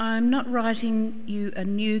I am not writing you a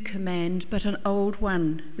new command, but an old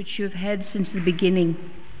one, which you have had since the beginning.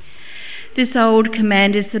 This old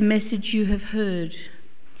command is the message you have heard.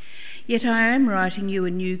 Yet I am writing you a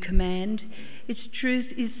new command. Its truth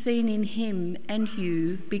is seen in him and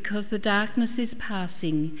you, because the darkness is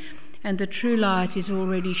passing and the true light is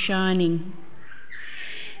already shining.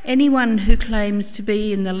 Anyone who claims to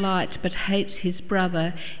be in the light but hates his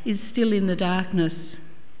brother is still in the darkness.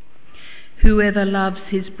 Whoever loves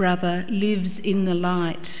his brother lives in the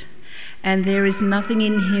light, and there is nothing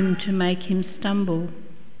in him to make him stumble.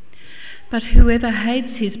 But whoever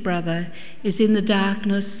hates his brother is in the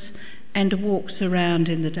darkness and walks around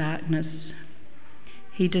in the darkness.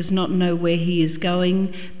 He does not know where he is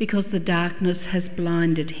going because the darkness has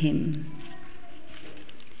blinded him.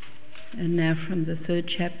 And now from the 3rd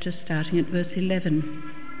chapter, starting at verse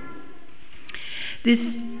 11. This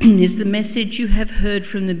is the message you have heard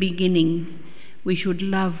from the beginning. We should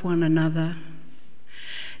love one another.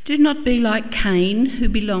 Do not be like Cain, who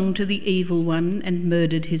belonged to the evil one and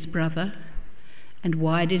murdered his brother. And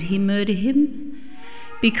why did he murder him?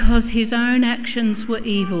 Because his own actions were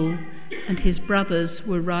evil and his brother's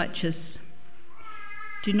were righteous.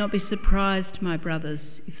 Do not be surprised, my brothers,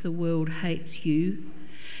 if the world hates you.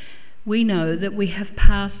 We know that we have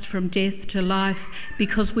passed from death to life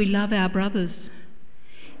because we love our brothers.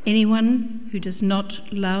 Anyone who does not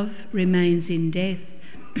love remains in death.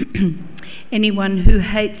 Anyone who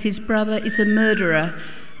hates his brother is a murderer,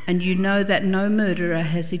 and you know that no murderer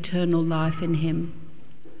has eternal life in him.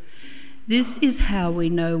 This is how we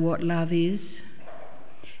know what love is.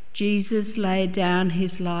 Jesus laid down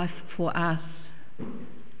his life for us.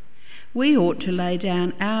 We ought to lay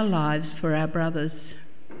down our lives for our brothers.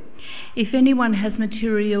 If anyone has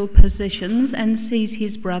material possessions and sees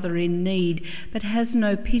his brother in need but has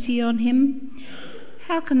no pity on him,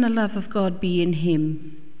 how can the love of God be in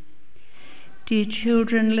him? Dear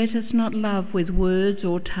children, let us not love with words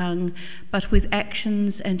or tongue, but with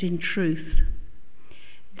actions and in truth.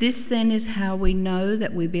 This then is how we know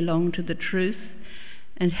that we belong to the truth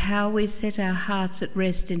and how we set our hearts at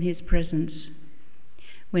rest in his presence,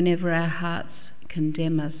 whenever our hearts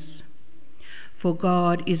condemn us. For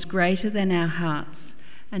God is greater than our hearts,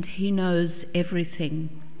 and he knows everything.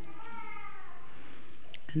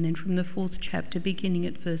 And then from the 4th chapter, beginning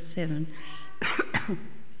at verse 7.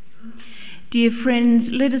 Dear friends,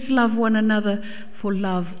 let us love one another, for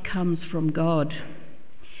love comes from God.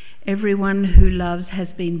 Everyone who loves has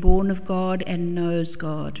been born of God and knows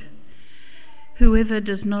God. Whoever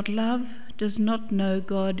does not love does not know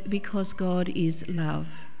God, because God is love.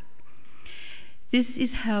 This is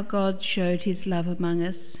how God showed his love among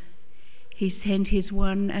us. He sent his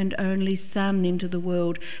one and only Son into the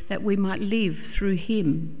world that we might live through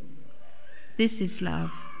him. This is love.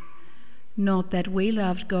 Not that we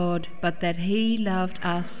loved God, but that he loved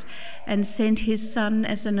us and sent his Son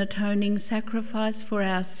as an atoning sacrifice for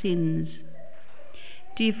our sins.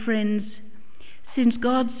 Dear friends, since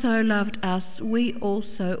God so loved us, we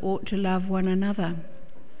also ought to love one another.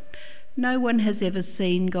 No one has ever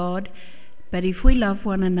seen God, but if we love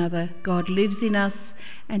one another, God lives in us,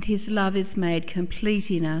 and his love is made complete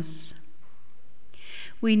in us.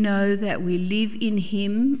 We know that we live in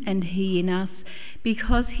him and he in us,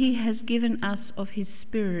 because he has given us of his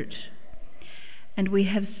Spirit. And we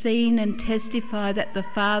have seen and testify that the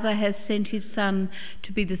Father has sent his Son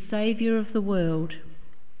to be the Saviour of the world.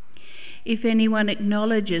 If anyone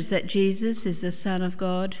acknowledges that Jesus is the Son of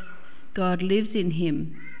God, God lives in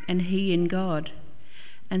him, and he in God.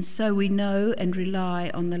 And so we know and rely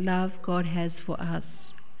on the love God has for us.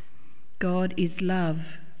 God is love.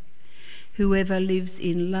 Whoever lives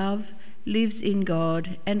in love lives in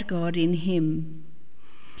God, and God in him.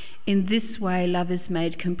 In this way love is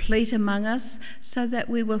made complete among us, so that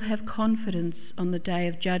we will have confidence on the day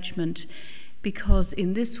of judgment, because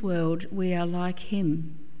in this world we are like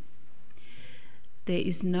him. There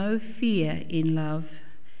is no fear in love,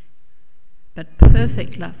 but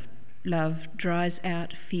perfect love drives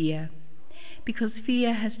out fear, because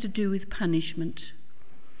fear has to do with punishment.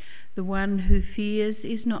 The one who fears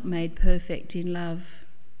is not made perfect in love.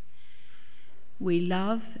 We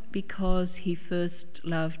love because he first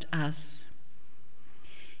loved us.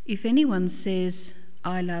 If anyone says,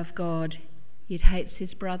 I love God, yet hates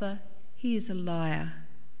his brother, he is a liar.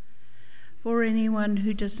 For anyone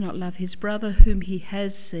who does not love his brother whom he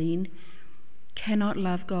has seen cannot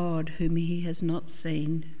love God whom he has not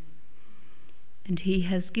seen. And he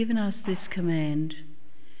has given us this command: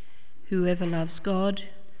 whoever loves God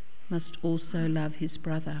must also love his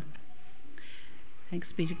brother. Thanks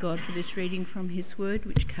be to God for this reading from his word,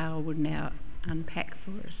 which Carl will now unpack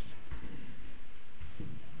for us.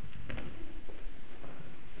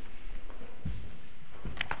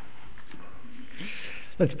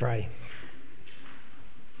 Let's pray.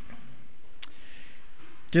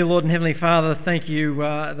 Dear Lord and Heavenly Father, thank you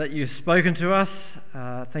that you've spoken to us.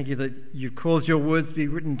 Thank you that you've caused your words to be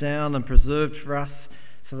written down and preserved for us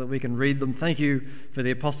so that we can read them. Thank you for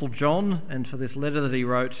the Apostle John and for this letter that he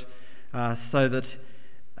wrote so that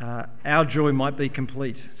our joy might be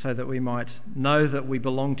complete, so that we might know that we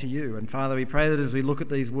belong to you. And Father, we pray that as we look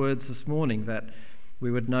at these words this morning, that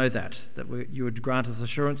we would know that you would grant us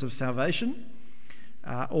assurance of salvation,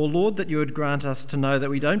 or Lord, that you would grant us to know that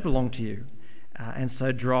we don't belong to you, and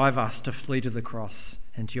so drive us to flee to the cross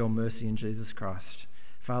and to your mercy in Jesus Christ.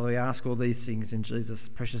 Father, we ask all these things in Jesus'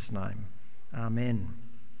 precious name. Amen.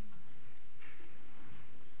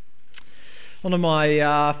 One of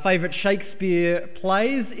my favourite Shakespeare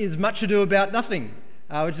plays is Much Ado About Nothing,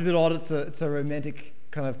 which is a bit odd. It's a romantic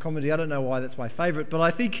kind of comedy. I don't know why that's my favourite, but I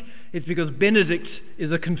think it's because Benedict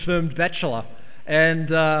is a confirmed bachelor, and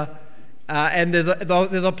there's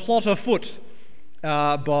a plot afoot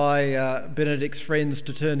by Benedict's friends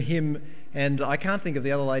to turn him and I can't think of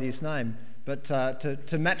the other lady's name, but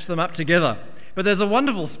to match them up together. But there's a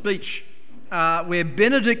wonderful speech where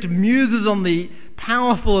Benedict muses on the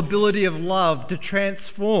powerful ability of love to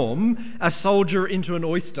transform a soldier into an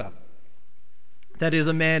oyster. That is,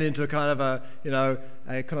 a man into a kind of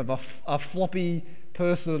a floppy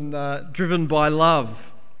person driven by love.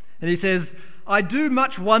 And he says, "I do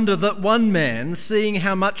much wonder that one man, seeing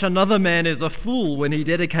how much another man is a fool when he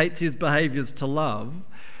dedicates his behaviours to love,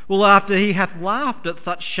 will, after he hath laughed at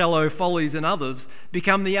such shallow follies in others,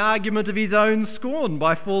 become the argument of his own scorn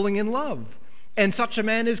by falling in love. And such a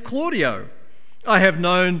man is Claudio. I have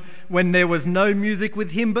known when there was no music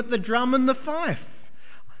with him but the drum and the fife.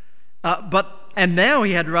 And now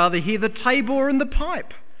he had rather hear the tabor and the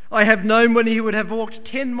pipe. I have known when he would have walked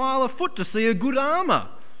 10 mile afoot to see a good armour.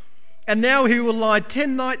 And now he will lie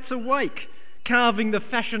 10 nights awake, carving the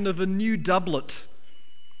fashion of a new doublet.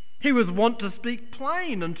 He was wont to speak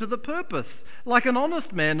plain and to the purpose, like an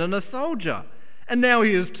honest man and a soldier. And now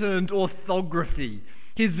he has turned orthography.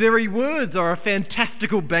 His very words are a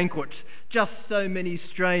fantastical banquet, just so many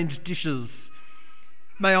strange dishes.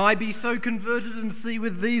 May I be so converted and see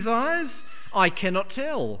with these eyes? I cannot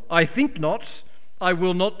tell. I think not. I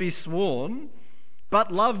will not be sworn.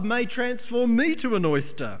 But love may transform me to an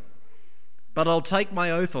oyster. But I'll take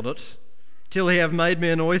my oath on it. Till he have made me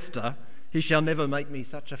an oyster, he shall never make me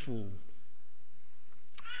such a fool."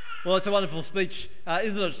 Well, it's a wonderful speech,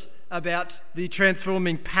 isn't it, about the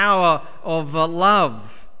transforming power of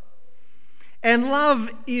love. And love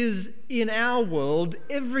is in our world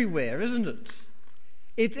everywhere, isn't it?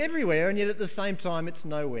 It's everywhere, and yet at the same time it's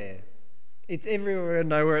nowhere. It's everywhere and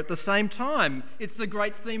nowhere at the same time. It's the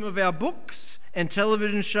great theme of our books and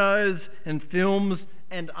television shows and films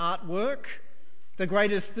and artwork. The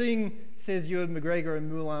greatest thing, says Ewan McGregor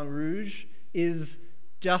in Moulin Rouge, is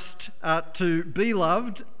just to be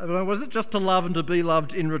loved. Was it just to love and to be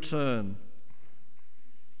loved in return?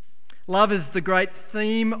 Love is the great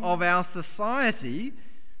theme of our society.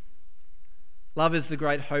 Love is the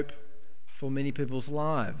great hope for many people's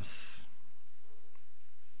lives.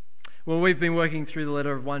 Well, we've been working through the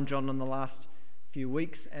letter of 1 John in the last few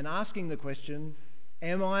weeks and asking the question,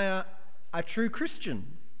 am I a true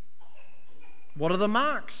Christian? What are the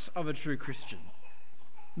marks of a true Christian?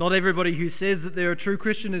 Not everybody who says that they're a true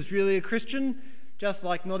Christian is really a Christian, just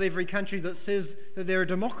like not every country that says that they're a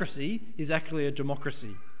democracy is actually a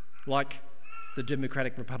democracy, like the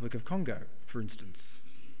Democratic Republic of Congo, for instance.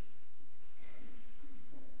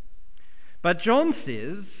 But John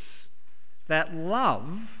says that love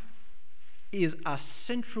is a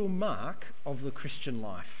central mark of the Christian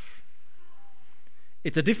life.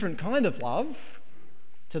 It's a different kind of love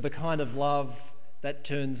to the kind of love that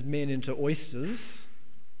turns men into oysters,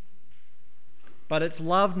 but it's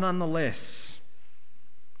love nonetheless.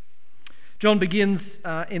 John begins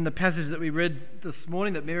in the passage that we read this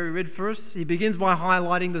morning, that Mary read for us, he begins by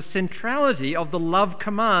highlighting the centrality of the love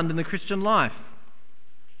command in the Christian life.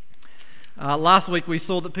 Last week we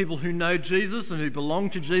saw that people who know Jesus and who belong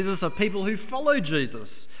to Jesus are people who follow Jesus.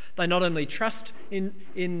 They not only trust in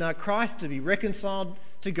Christ to be reconciled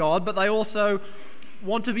to God, but they also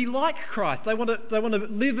want to be like Christ. They want to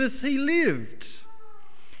live as he lived.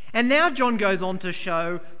 And now John goes on to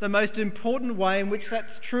show the most important way in which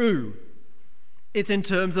that's true. It's in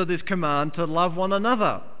terms of this command to love one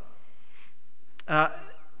another.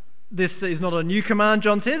 This is not a new command,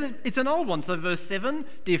 John says, it's an old one. So verse 7,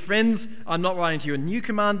 "Dear friends, I'm not writing to you a new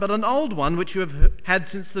command, but an old one which you have had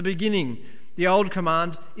since the beginning. The old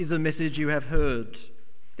command is a message you have heard."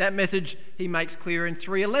 That message he makes clear in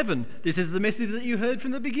 3:11. This is the message that you heard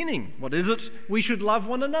from the beginning. What is it? We should love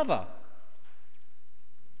one another.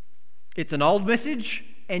 It's an old message,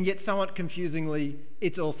 and yet somewhat confusingly,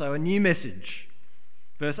 it's also a new message.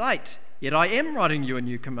 Verse 8, yet I am writing you a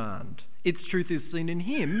new command. Its truth is seen in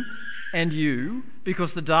him and you, because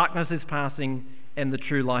the darkness is passing and the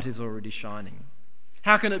true light is already shining.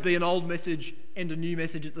 How can it be an old message and a new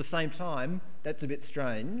message at the same time? That's a bit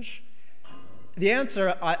strange. The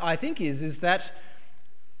answer, I think, is that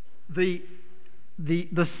the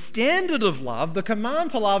standard of love, the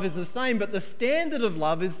command to love is the same, but the standard of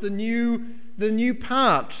love is the new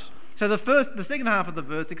part. So the second half of the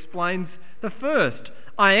verse explains the first.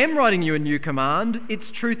 I am writing you a new command. Its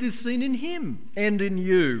truth is seen in him and in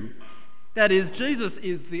you. That is, Jesus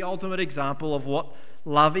is the ultimate example of what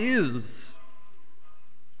love is.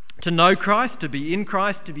 To know Christ, to be in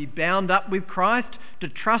Christ, to be bound up with Christ, to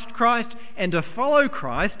trust Christ, and to follow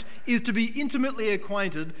Christ is to be intimately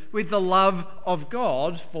acquainted with the love of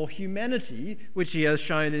God for humanity, which he has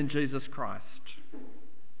shown in Jesus Christ.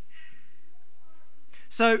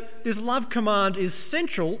 So this love command is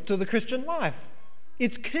central to the Christian life.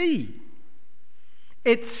 It's key.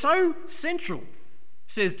 It's so central,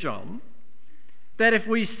 says John, that if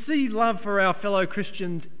we see love for our fellow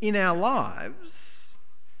Christians in our lives,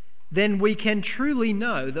 then we can truly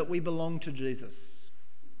know that we belong to Jesus.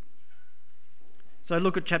 So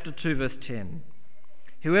look at chapter 2, verse 10.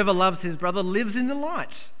 Whoever loves his brother lives in the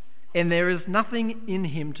light, and there is nothing in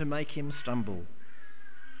him to make him stumble.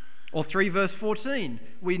 Or 3 verse 14.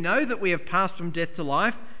 We know that we have passed from death to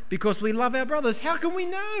life because we love our brothers. How can we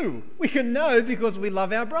know? We can know because we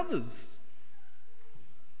love our brothers.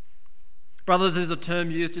 Brothers is a term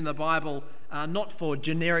used in the Bible not for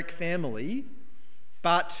generic family,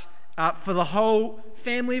 but for the whole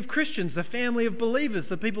family of Christians, the family of believers,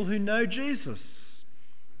 the people who know Jesus,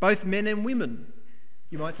 both men and women.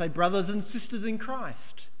 You might say brothers and sisters in Christ.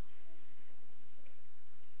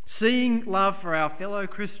 Seeing love for our fellow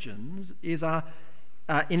Christians in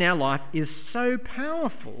our life is so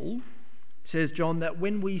powerful, says John, that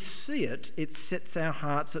when we see it, it sets our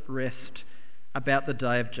hearts at rest about the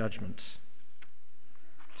day of judgment.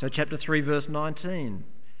 So chapter 3, verse 19.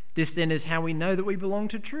 This then is how we know that we belong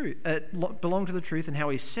to the truth, and how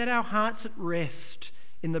we set our hearts at rest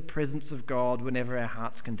in the presence of God whenever our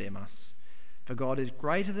hearts condemn us. For God is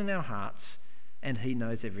greater than our hearts, and he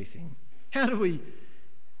knows everything. How do we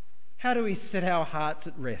set our hearts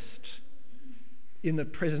at rest in the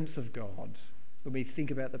presence of God when we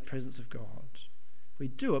think about the presence of God? We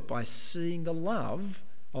do it by seeing the love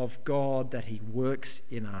of God that he works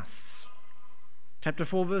in us. Chapter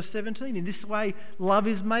 4, verse 17. In this way, love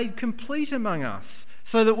is made complete among us,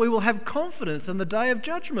 so that we will have confidence in the day of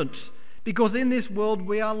judgment, because in this world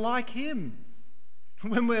we are like him.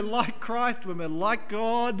 When we're like Christ, when we're like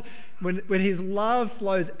God, when his love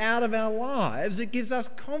flows out of our lives, it gives us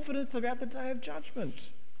confidence about the day of judgment.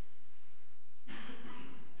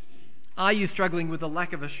 Are you struggling with a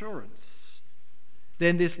lack of assurance?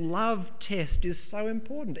 Then this love test is so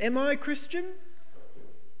important. Am I a Christian?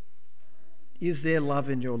 Is there love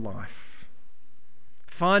in your life?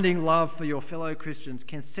 Finding love for your fellow Christians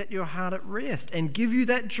can set your heart at rest and give you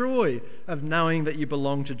that joy of knowing that you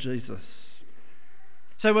belong to Jesus.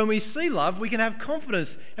 So when we see love, we can have confidence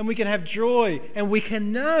and we can have joy and we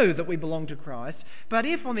can know that we belong to Christ. But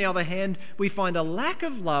if, on the other hand, we find a lack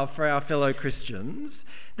of love for our fellow Christians,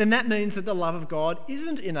 then that means that the love of God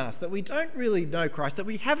isn't in us, that we don't really know Christ, that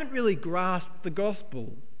we haven't really grasped the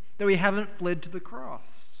gospel, that we haven't fled to the cross.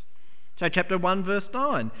 So chapter 1, verse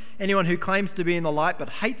 9. Anyone who claims to be in the light but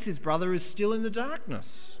hates his brother is still in the darkness.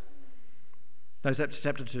 No,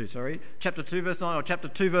 chapter 2, sorry. Chapter 2, verse 9, or chapter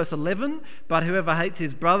 2, verse 11. But whoever hates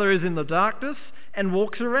his brother is in the darkness and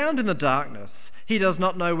walks around in the darkness. He does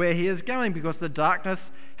not know where he is going because the darkness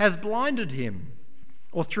has blinded him.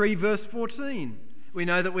 Or 3, verse 14. We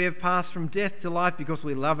know that we have passed from death to life because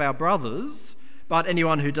we love our brothers, but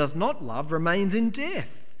anyone who does not love remains in death.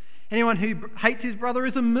 Anyone who hates his brother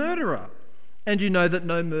is a murderer, and you know that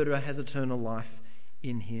no murderer has eternal life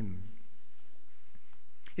in him.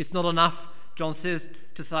 It's not enough, John says,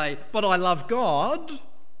 to say, but I love God,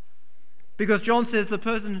 because John says the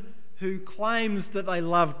person who claims that they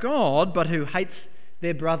love God, but who hates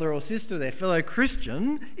their brother or sister, their fellow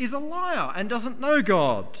Christian, is a liar and doesn't know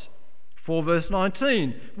God. 4 verse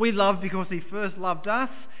 19, we love because he first loved us.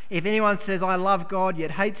 If anyone says, I love God,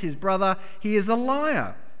 yet hates his brother, he is a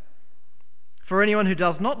liar. For anyone who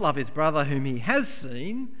does not love his brother whom he has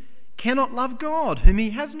seen cannot love God whom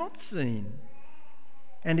he has not seen.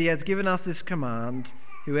 And he has given us this command,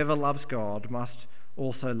 whoever loves God must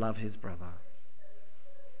also love his brother.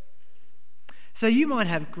 So you might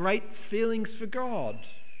have great feelings for God,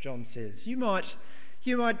 John says. You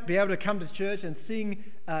might be able to come to church and sing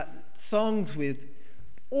songs with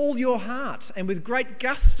all your heart and with great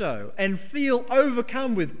gusto and feel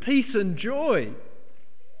overcome with peace and joy.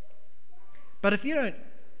 But if you don't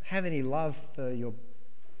have any love for your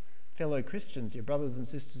fellow Christians, your brothers and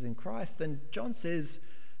sisters in Christ, then John says,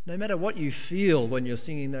 no matter what you feel when you're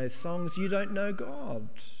singing those songs, you don't know God.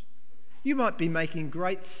 You might be making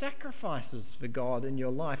great sacrifices for God in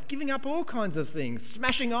your life, giving up all kinds of things,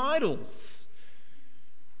 smashing idols.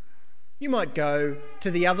 You might go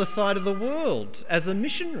to the other side of the world as a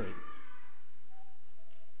missionary.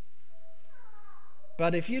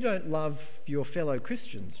 But if you don't love your fellow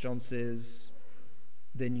Christians, John says,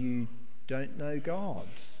 then you don't know God,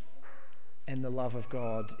 and the love of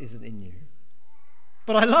God isn't in you.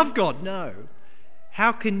 But I love God. No.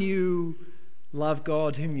 How can you love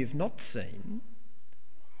God whom you've not seen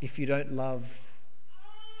if you don't love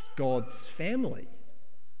God's family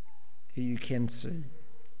who you can see?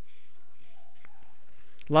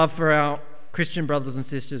 Love for our Christian brothers and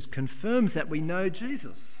sisters confirms that we know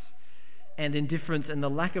Jesus, and indifference and the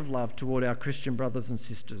lack of love toward our Christian brothers and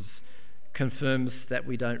sisters confirms that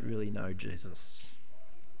we don't really know Jesus.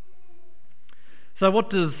 So what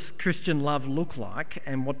does Christian love look like,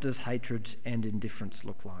 and what does hatred and indifference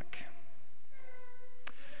look like?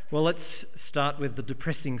 Well, let's start with the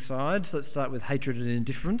depressing side. Let's start with hatred and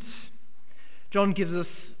indifference. John gives us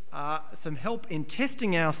some help in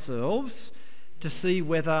testing ourselves to see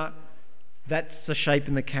whether that's the shape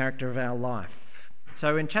and the character of our life.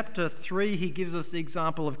 So in chapter 3, he gives us the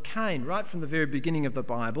example of Cain. Right from the very beginning of the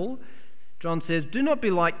Bible, John says, "Do not be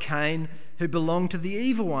like Cain, who belonged to the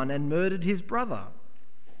evil one and murdered his brother."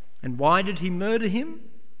 And why did he murder him?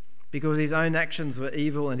 Because his own actions were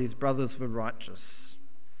evil and his brothers were righteous.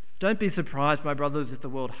 Don't be surprised, my brothers, if the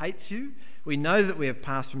world hates you. We know that we have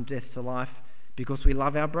passed from death to life because we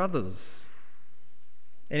love our brothers.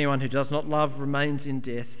 Anyone who does not love remains in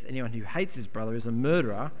death. Anyone who hates his brother is a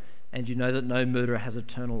murderer, and you know that no murderer has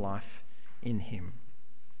eternal life in him.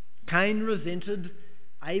 Cain resented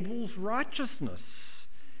Abel's righteousness.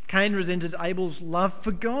 Cain resented Abel's love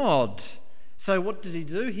for God. So what did he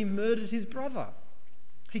do? He murdered his brother.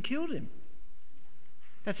 He killed him.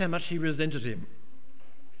 That's how much he resented him.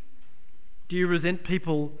 Do you resent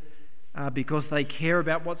people because they care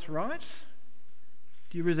about what's right?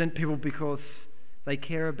 Do you resent people because they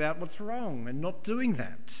care about what's wrong and not doing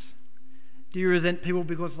that? Do you resent people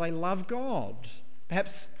because they love God?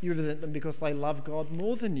 Perhaps you resent them because they love God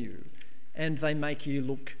more than you and they make you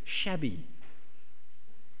look shabby.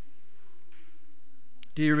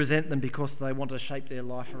 Do you resent them because they want to shape their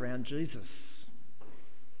life around Jesus?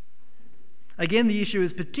 Again, the issue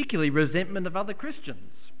is particularly resentment of other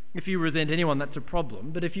Christians. If you resent anyone, that's a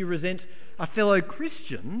problem. But if you resent a fellow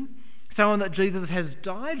Christian, someone that Jesus has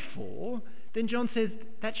died for, then John says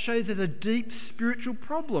that shows there's a deep spiritual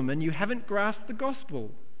problem and you haven't grasped the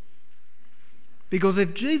gospel. Because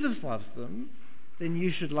if Jesus loves them, then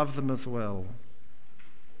you should love them as well.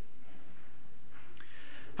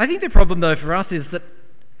 I think the problem, though, for us is that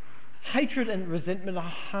hatred and resentment are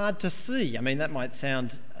hard to see. I mean, that might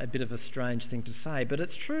sound a bit of a strange thing to say, but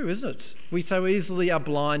it's true, isn't it? We so easily are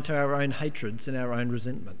blind to our own hatreds and our own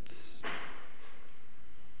resentments.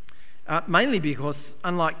 Mainly because,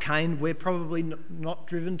 unlike Cain, we're probably not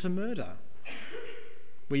driven to murder.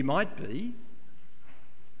 We might be,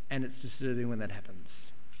 and it's disturbing when that happens.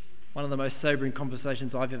 One of the most sobering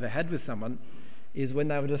conversations I've ever had with someone is when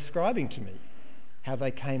they were describing to me how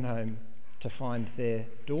they came home to find their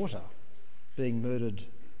daughter being murdered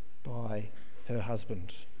by her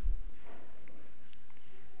husband.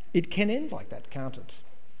 It can end like that, can't it?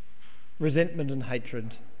 Resentment and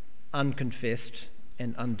hatred, unconfessed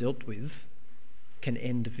and undealt with, can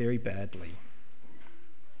end very badly.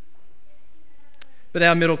 But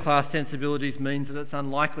our middle class sensibilities means that it's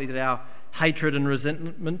unlikely that our hatred and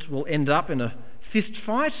resentment will end up in a fist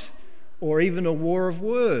fight or even a war of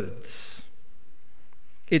words.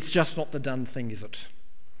 It's just not the done thing, is it?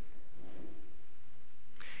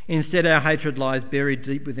 Instead, our hatred lies buried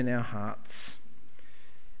deep within our hearts,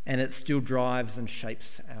 and it still drives and shapes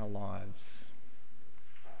our lives.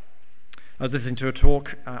 I was listening to a talk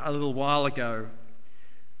a little while ago,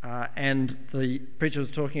 and the preacher was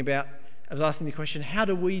talking about, I was asking the question, how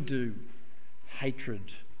do we do hatred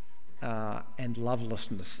and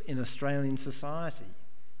lovelessness in Australian society?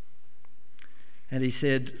 And he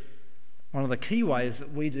said, one of the key ways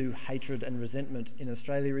that we do hatred and resentment in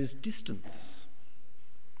Australia is distance.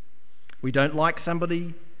 We don't like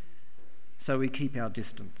somebody, so we keep our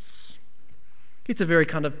distance. It's a very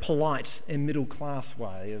kind of polite and middle class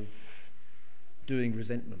way of doing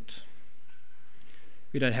resentment.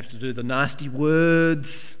 We don't have to do the nasty words.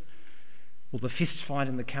 or the fist fight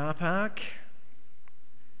in the car park,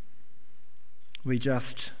 we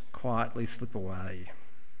just quietly slip away.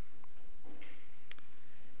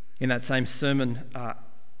 In that same sermon,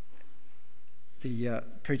 the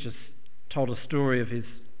preacher told a story of his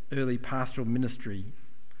early pastoral ministry.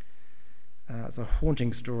 It's a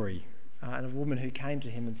haunting story. And a woman who came to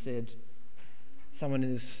him and said, someone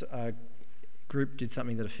in this group did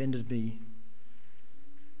something that offended me.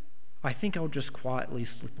 I think I'll just quietly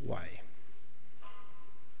slip away.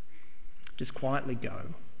 Just quietly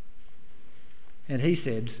go. And he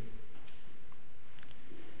said,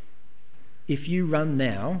 if you run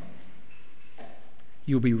now,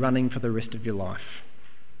 you'll be running for the rest of your life.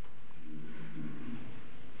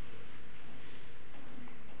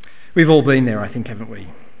 We've all been there, I think, haven't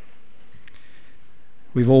we?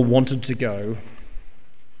 We've all wanted to go.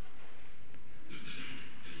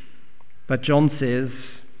 But John says,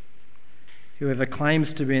 whoever claims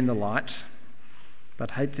to be in the light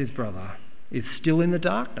but hates his brother is still in the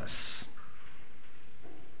darkness.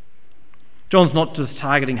 John's not just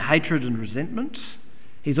targeting hatred and resentment,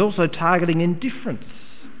 he's also targeting indifference.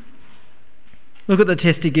 Look at the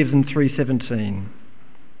test he gives in 3:17.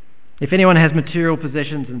 If anyone has material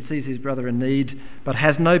possessions and sees his brother in need but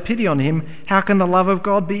has no pity on him, how can the love of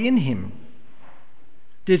God be in him?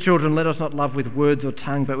 Dear children, let us not love with words or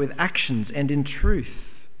tongue, but with actions and in truth.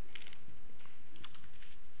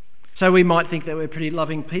 So we might think that we're pretty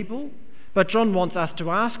loving people, but John wants us to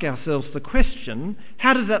ask ourselves the question,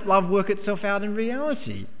 how does that love work itself out in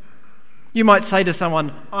reality? You might say to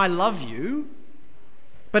someone, I love you,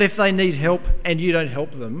 but if they need help and you don't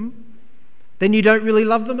help them, then you don't really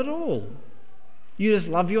love them at all. You just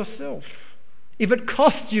love yourself. If it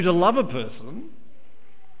costs you to love a person,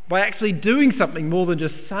 by actually doing something more than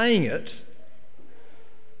just saying it,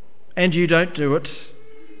 and you don't do it,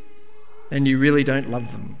 then you really don't love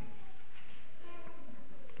them.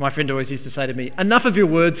 My friend always used to say to me, enough of your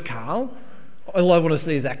words, Carl. All I want to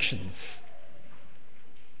see is actions.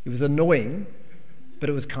 It was annoying, but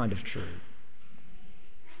it was kind of true.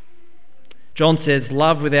 John says,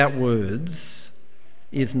 love without words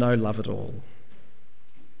is no love at all.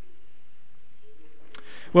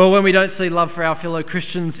 Well, when we don't see love for our fellow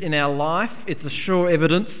Christians in our life, it's a sure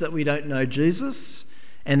evidence that we don't know Jesus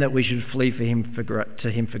and that we should flee to him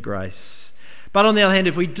for grace. But on the other hand,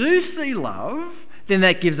 if we do see love, then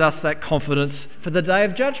that gives us that confidence for the day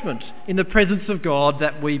of judgment in the presence of God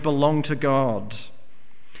that we belong to God.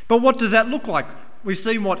 But what does that look like? We've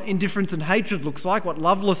seen what indifference and hatred looks like, what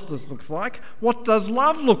lovelessness looks like. What does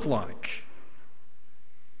love look like?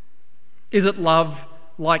 Is it love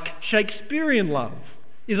like Shakespearean love?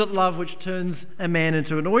 Is it love which turns a man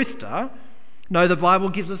into an oyster? No, the Bible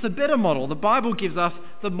gives us a better model. The Bible gives us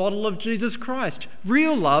the model of Jesus Christ.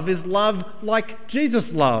 Real love is love like Jesus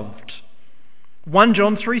loved. 1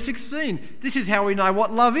 John 3:16. This is how we know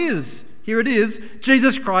what love is. Here it is.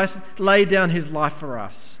 Jesus Christ laid down his life for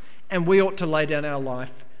us, and we ought to lay down our life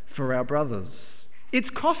for our brothers. It's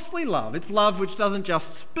costly love. It's love which doesn't just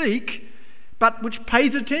speak, but which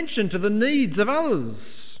pays attention to the needs of others.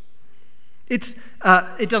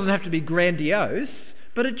 It doesn't have to be grandiose,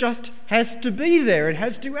 but it just has to be there. It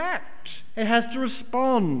has to act. It has to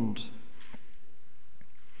respond.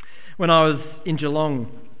 When I was in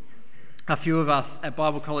Geelong, a few of us at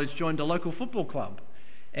Bible College joined a local football club,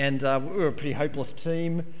 and we were a pretty hopeless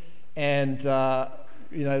team, and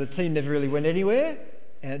the team never really went anywhere,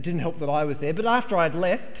 and it didn't help that I was there. But after I'd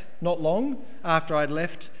left, not long after I'd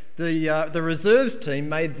left, the reserves team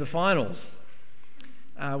made the finals,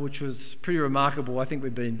 which was pretty remarkable. I think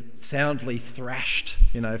we'd been soundly thrashed,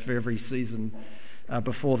 for every season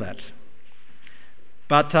before that.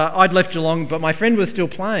 But I'd left Geelong, but my friend was still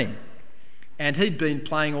playing. And he'd been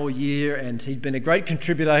playing all year, and he'd been a great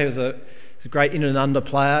contributor. He was a great in and under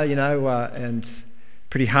player, and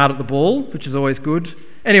pretty hard at the ball, which is always good.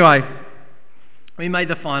 Anyway, we made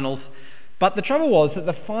the finals. But the trouble was that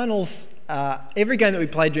the finals, every game that we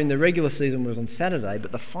played during the regular season was on Saturday,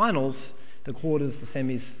 but the finals, the quarters, the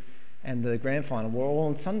semis, and the grand final were all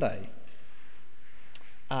on Sunday.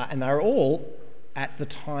 And they were all at the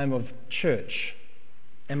time of church.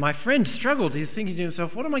 And my friend struggled. He was thinking to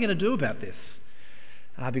himself, what am I going to do about this?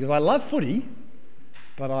 Because I love footy,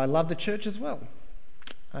 but I love the church as well.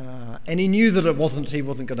 And he knew that he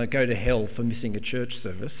wasn't going to go to hell for missing a church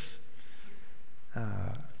service.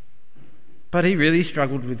 But he really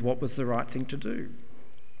struggled with what was the right thing to do.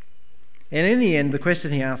 And in the end, the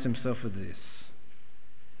question he asked himself was this: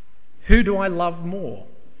 who do I love more?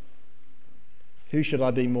 Who should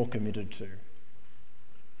I be more committed to?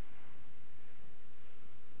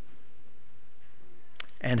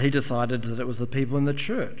 And he decided that it was the people in the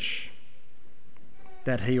church.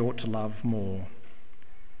 that he ought to love more,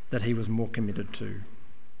 that he was more committed to.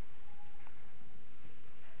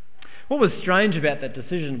 What was strange about that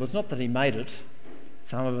decision was not that he made it.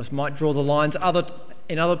 Some of us might draw the lines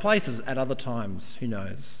in other places at other times, who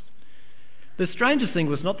knows. The strangest thing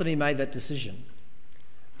was not that he made that decision,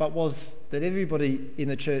 but was that everybody in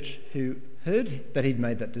the church who heard that he'd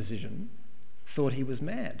made that decision thought he was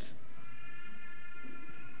mad.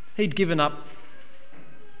 He'd given up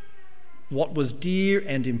what was dear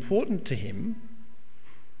and important to him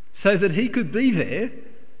so that he could be there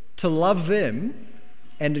to love them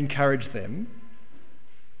and encourage them,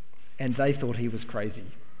 and they thought he was crazy.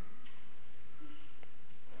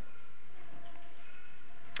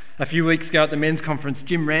 A few weeks ago at the men's conference,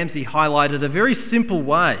 Jim Ramsey highlighted a very simple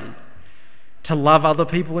way to love other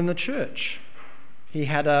people in the church. He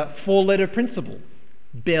had a 4-letter principle,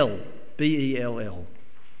 BELL, B-E-L-L.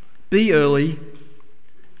 Be early,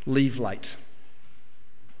 leave late.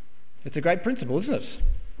 It's a great principle, isn't it?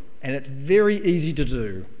 And it's very easy to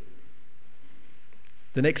do.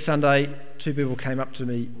 The next Sunday, 2 people came up to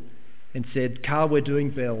me and said, "Carl, we're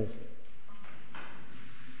doing BELL."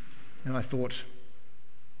 And I thought,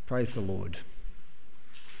 praise the Lord.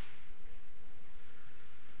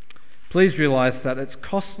 Please realise that it's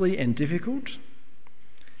costly and difficult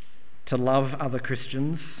to love other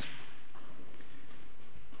Christians.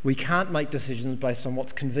 We can't make decisions based on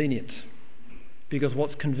what's convenient, because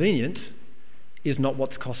what's convenient is not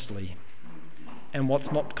what's costly. And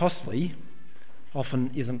what's not costly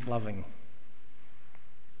often isn't loving.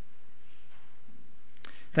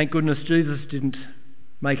 Thank goodness Jesus didn't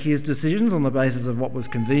make his decisions on the basis of what was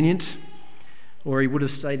convenient, or he would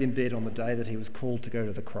have stayed in bed on the day that he was called to go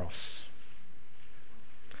to the cross.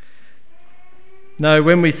 No,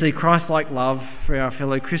 when we see Christ-like love for our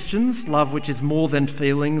fellow Christians, love which is more than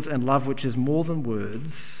feelings and love which is more than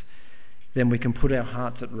words, then we can put our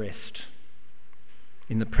hearts at rest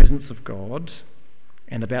in the presence of God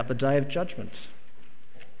and about the day of judgment,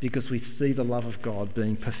 because we see the love of God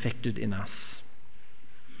being perfected in us.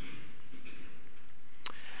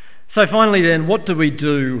 So finally then, what do we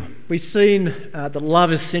do? We've seen that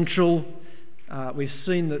love is central. We've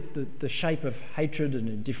seen the shape of hatred and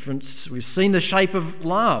indifference. We've seen the shape of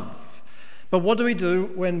love. But what do we do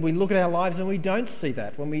when we look at our lives and we don't see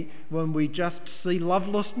that? When we just see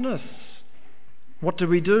lovelessness? What do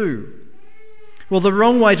we do? Well, the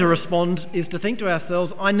wrong way to respond is to think to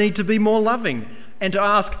ourselves, I need to be more loving. And to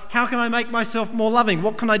ask, how can I make myself more loving?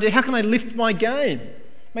 What can I do? How can I lift my game?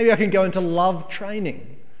 Maybe I can go into love training.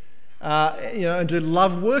 And do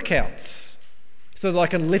love workouts so that I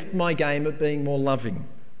can lift my game at being more loving.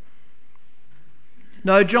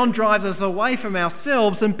 No, John drives us away from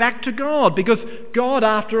ourselves and back to God, because God,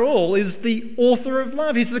 after all, is the author of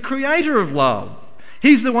love. He's the creator of love.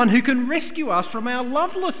 He's the one who can rescue us from our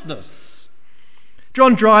lovelessness.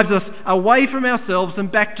 John drives us away from ourselves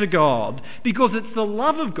and back to God, because it's the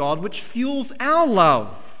love of God which fuels our love.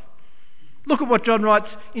 Look at what John writes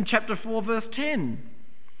in chapter 4, verse 10.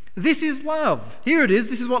 This is love. Here it is.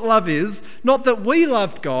 This is what love is. Not that we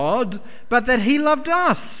loved God, but that he loved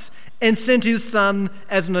us and sent his Son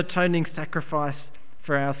as an atoning sacrifice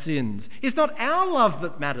for our sins. It's not our love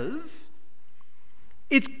that matters.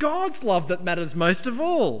 It's God's love that matters most of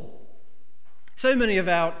all. So many of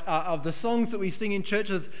the songs that we sing in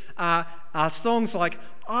churches are songs like,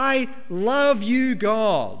 I love you,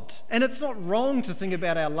 God. And it's not wrong to sing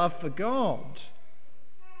about our love for God.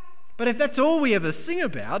 But if that's all we ever sing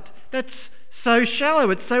about, that's so shallow,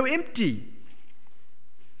 it's so empty.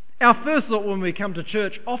 Our first thought when we come to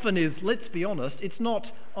church often is, let's be honest, it's not,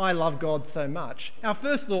 I love God so much. Our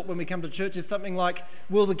first thought when we come to church is something like,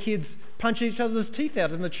 will the kids punch each other's teeth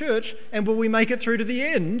out in the church, and will we make it through to the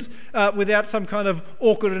end without some kind of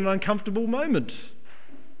awkward and uncomfortable moment?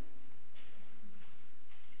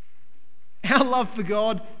 Our love for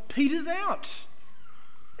God peters out.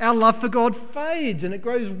 Our love for God fades and it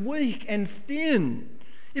grows weak and thin.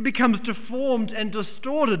 It becomes deformed and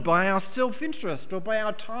distorted by our self-interest or by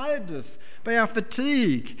our tiredness, by our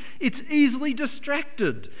fatigue. It's easily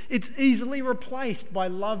distracted. It's easily replaced by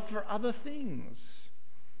love for other things.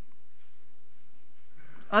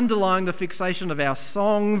 Underlying the fixation of our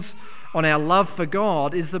songs on our love for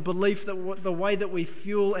God is the belief that the way that we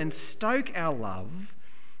fuel and stoke our love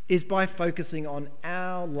is by focusing on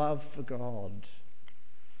our love for God.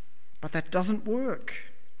 But that doesn't work.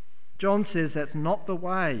 John says that's not the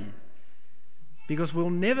way, because we'll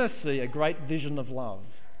never see a great vision of love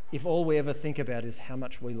if all we ever think about is how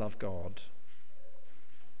much we love God.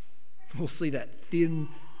 We'll see that thin,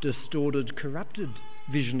 distorted, corrupted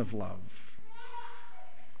vision of love.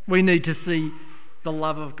 We need to see the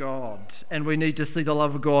love of God, and we need to see the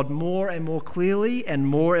love of God more and more clearly and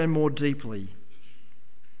more deeply.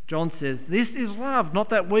 John says, "This is love, not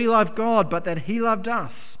that we love God, but that he loved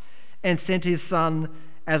us and sent his Son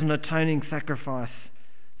as an atoning sacrifice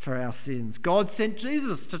for our sins." God sent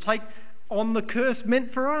Jesus to take on the curse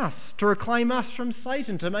meant for us, to reclaim us from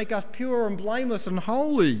Satan, to make us pure and blameless and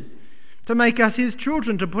holy, to make us his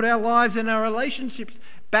children, to put our lives and our relationships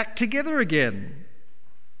back together again.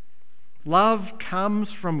 Love comes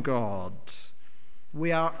from God.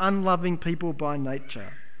 We are unloving people by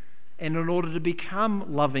nature, and in order to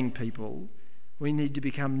become loving people, we need to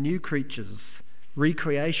become new creatures,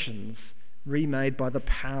 recreations, remade by the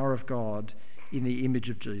power of God in the image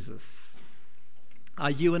of Jesus.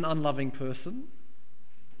 Are you an unloving person?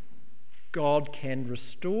 God can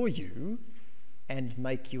restore you and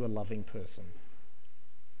make you a loving person.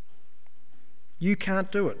 You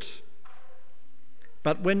can't do it.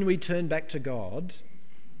 But when we turn back to God,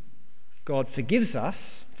 God forgives us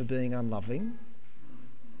for being unloving,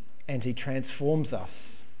 and he transforms us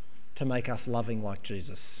to make us loving like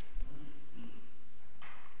Jesus.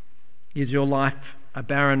 Is your life a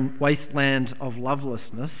barren wasteland of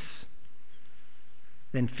lovelessness?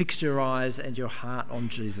 Then fix your eyes and your heart on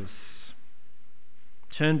Jesus.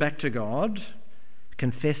 Turn back to God,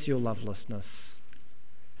 confess your lovelessness,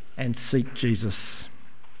 and seek Jesus.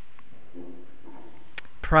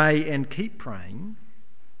 Pray and keep praying.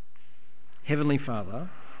 Heavenly Father,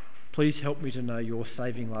 please help me to know your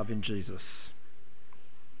saving love in Jesus.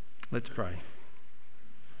 Let's pray.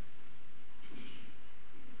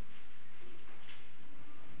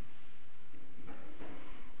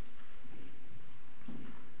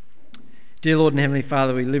 Dear Lord and Heavenly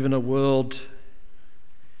Father, we live in a world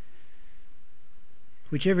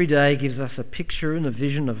which every day gives us a picture and a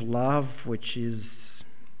vision of love which is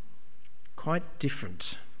quite different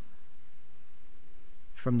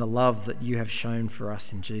from the love that you have shown for us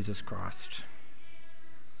in Jesus Christ.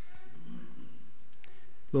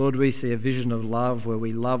 Lord, we see a vision of love where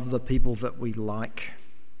we love the people that we like.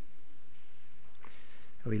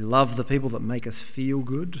 We love the people that make us feel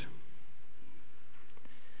good.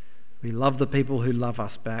 We love the people who love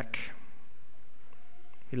us back.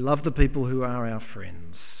 We love the people who are our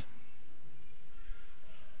friends.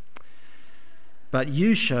 But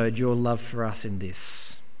you showed your love for us in this,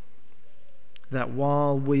 that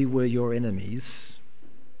while we were your enemies,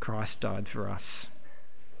 Christ died for us.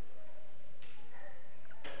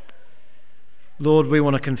 Lord, we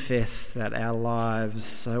want to confess that our lives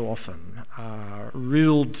so often are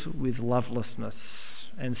riddled with lovelessness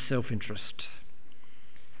and self-interest.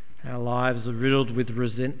 Our lives are riddled with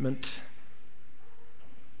resentment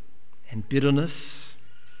and bitterness.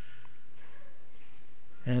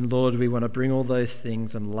 And Lord, we want to bring all those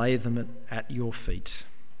things and lay them at your feet.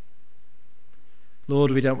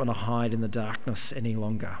 Lord, we don't want to hide in the darkness any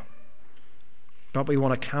longer, but we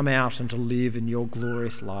want to come out and to live in your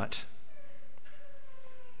glorious light.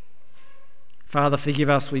 Father, forgive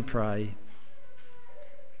us, we pray.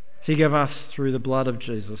 Forgive us through the blood of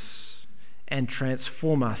Jesus and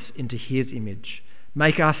transform us into his image.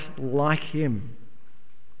 Make us like him.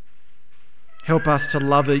 Help us to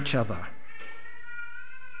love each other.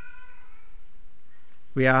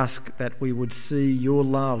 We ask that we would see your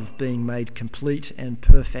love being made complete and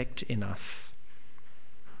perfect in us,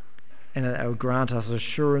 and that it will grant us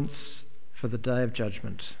assurance for the day of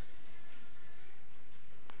judgment.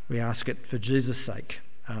 We ask it for Jesus' sake.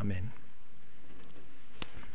 Amen.